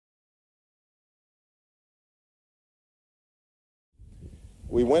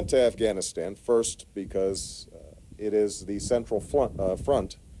We went to Afghanistan first because it is the central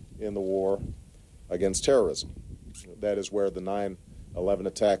front in the war against terrorism. That is where the 9/11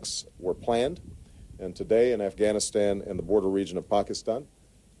 attacks were planned. And today in Afghanistan and the border region of Pakistan,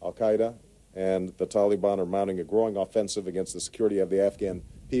 al-Qaeda and the Taliban are mounting a growing offensive against the security of the Afghan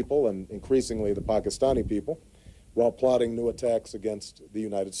people and increasingly the Pakistani people, while plotting new attacks against the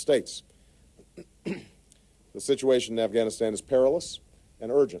United States. The situation in Afghanistan is perilous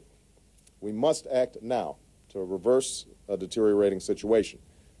and urgent. We must act now to reverse a deteriorating situation.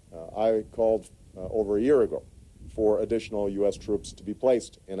 I called over a year ago for additional U.S. troops to be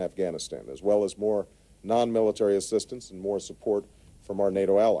placed in Afghanistan, as well as more non-military assistance and more support from our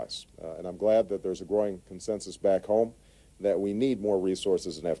NATO allies. And I'm glad that there's a growing consensus back home that we need more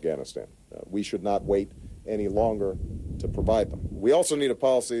resources in Afghanistan. We should not wait any longer to provide them. We also need a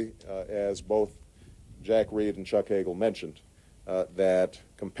policy, as both Jack Reed and Chuck Hagel mentioned, that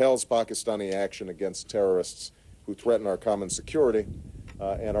compels Pakistani action against terrorists who threaten our common security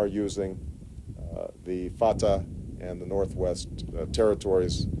and are using the Fatah and the Northwest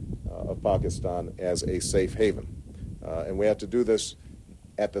territories of Pakistan as a safe haven. And we have to do this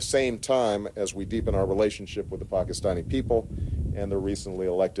at the same time as we deepen our relationship with the Pakistani people and the recently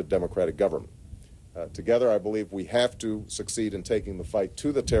elected democratic government. Together, I believe we have to succeed in taking the fight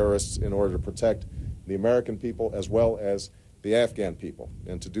to the terrorists in order to protect the American people as well as the Afghan people.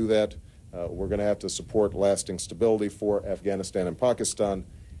 And to do that, we're going to have to support lasting stability for Afghanistan and Pakistan,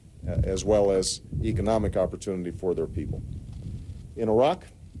 as well as economic opportunity for their people. In Iraq,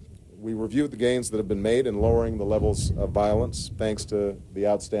 we reviewed the gains that have been made in lowering the levels of violence thanks to the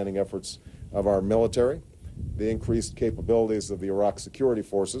outstanding efforts of our military, the increased capabilities of the Iraq security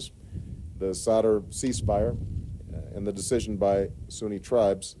forces, the Sadr ceasefire, and the decision by Sunni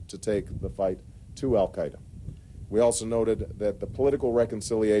tribes to take the fight to al-Qaeda. We also noted that the political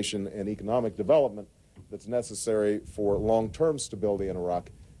reconciliation and economic development that's necessary for long-term stability in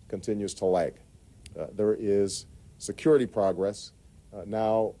Iraq continues to lag. There is security progress.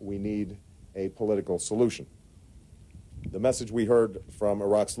 Now we need a political solution. The message we heard from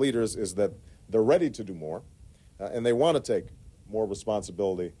Iraq's leaders is that they're ready to do more, and they want to take more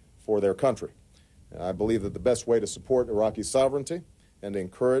responsibility for their country. And I believe that the best way to support Iraqi sovereignty and to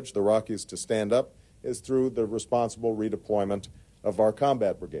encourage the Iraqis to stand up is through the responsible redeployment of our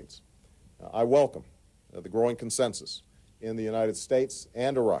combat brigades. I welcome the growing consensus in the United States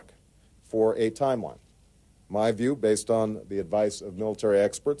and Iraq for a timeline. My view, based on the advice of military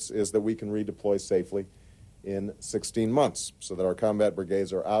experts, is that we can redeploy safely in 16 months so that our combat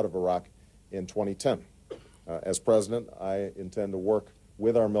brigades are out of Iraq in 2010. As president, I intend to work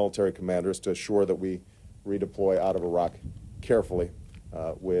with our military commanders to assure that we redeploy out of Iraq carefully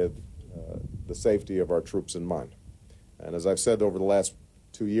with the safety of our troops in mind. And as I've said over the last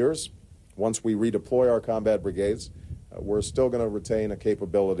 2 years, once we redeploy our combat brigades, we're still going to retain a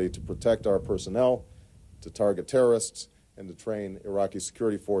capability to protect our personnel, to target terrorists, and to train Iraqi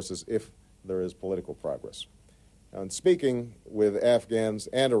security forces if there is political progress. Now, in speaking with Afghans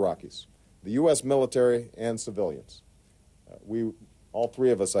and Iraqis, the U.S. military and civilians, all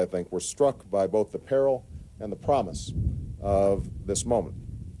three of us, I think, were struck by both the peril and the promise of this moment.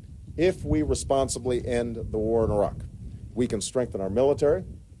 If we responsibly end the war in Iraq, we can strengthen our military,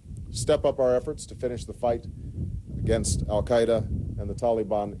 step up our efforts to finish the fight against al-Qaeda and the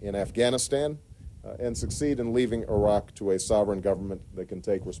Taliban in Afghanistan, and succeed in leaving Iraq to a sovereign government that can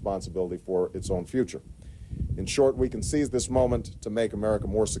take responsibility for its own future. In short, we can seize this moment to make America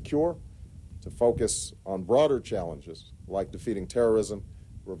more secure, to focus on broader challenges like defeating terrorism,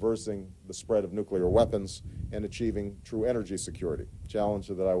 reversing the spread of nuclear weapons, and achieving true energy security, a challenge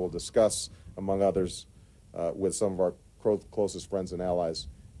that I will discuss, among others, with some of our closest friends and allies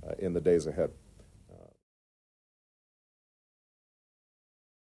in the days ahead.